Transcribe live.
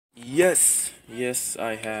Yes,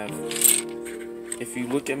 I have. If you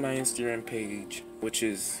look at my Instagram page, which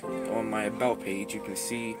is on my about page, you can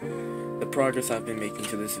see the progress I've been making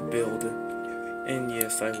to this build. And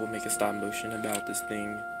yes, I will make a stop motion about this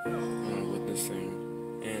thing, with this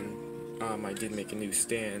thing. And I did make a new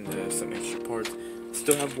stand, some extra parts.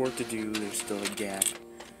 Still have work to do, there's still a gap.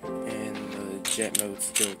 And the jet mode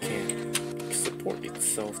still can't support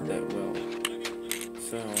itself that well.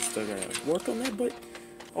 So I'm still gotta work on that, but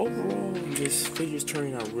overall, this figure's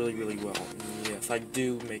turning out really well. And yes, I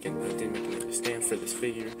did make a stand for this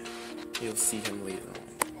figure. You'll see him later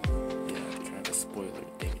on. Yeah, kind of a spoiler,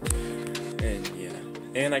 dang it. And yeah,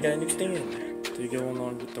 and I got a new stand to go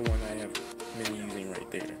along with the one I have been using right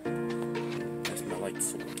there. That's my light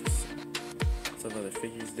source. Some other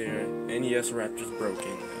figures there, and yes, Raptor's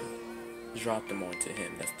broken. Dropped them onto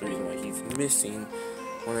him. That's the reason why he's missing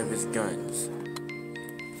one of his guns.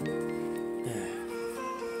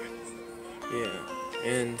 Yeah,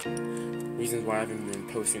 and reasons why I haven't been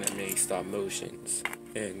posting that many stop motions,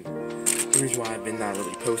 and the reason why I've been not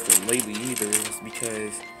really posting lately either is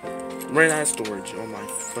because I'm running out of storage on my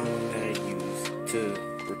phone that I use to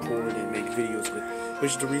record and make videos with,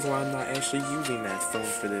 which is the reason why I'm not actually using that phone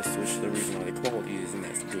for this, which is the reason why the quality isn't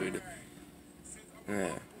as good.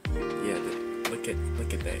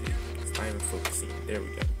 Look at that. It's not even focusing. There we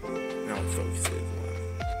go. Now it focuses.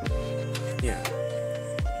 Yeah.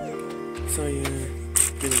 So yeah,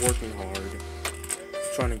 been working hard,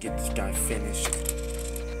 trying to get this guy finished,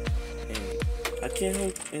 and I can't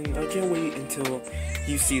wait until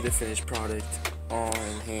you see the finished product on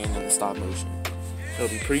hand in the stop motion. It'll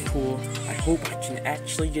be pretty cool. I hope I can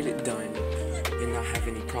actually get it done and not have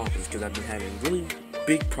any problems, because I've been having really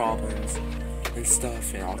big problems and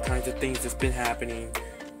stuff, and all kinds of things that's been happening.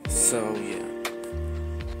 So yeah.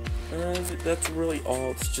 That's really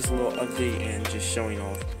all. It's just a little update and just showing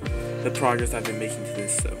off the progress I've been making to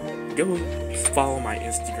this. So go follow my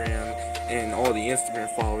Instagram and all the Instagram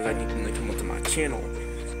followers. I need them to come up to my channel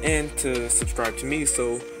and to subscribe to me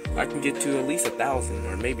so I can get to at least 1,000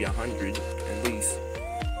 or maybe 100 at least.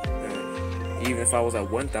 Even if I was at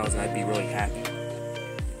 1,000, I'd be really happy.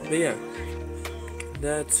 But yeah,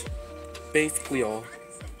 that's basically all.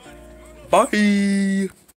 Bye.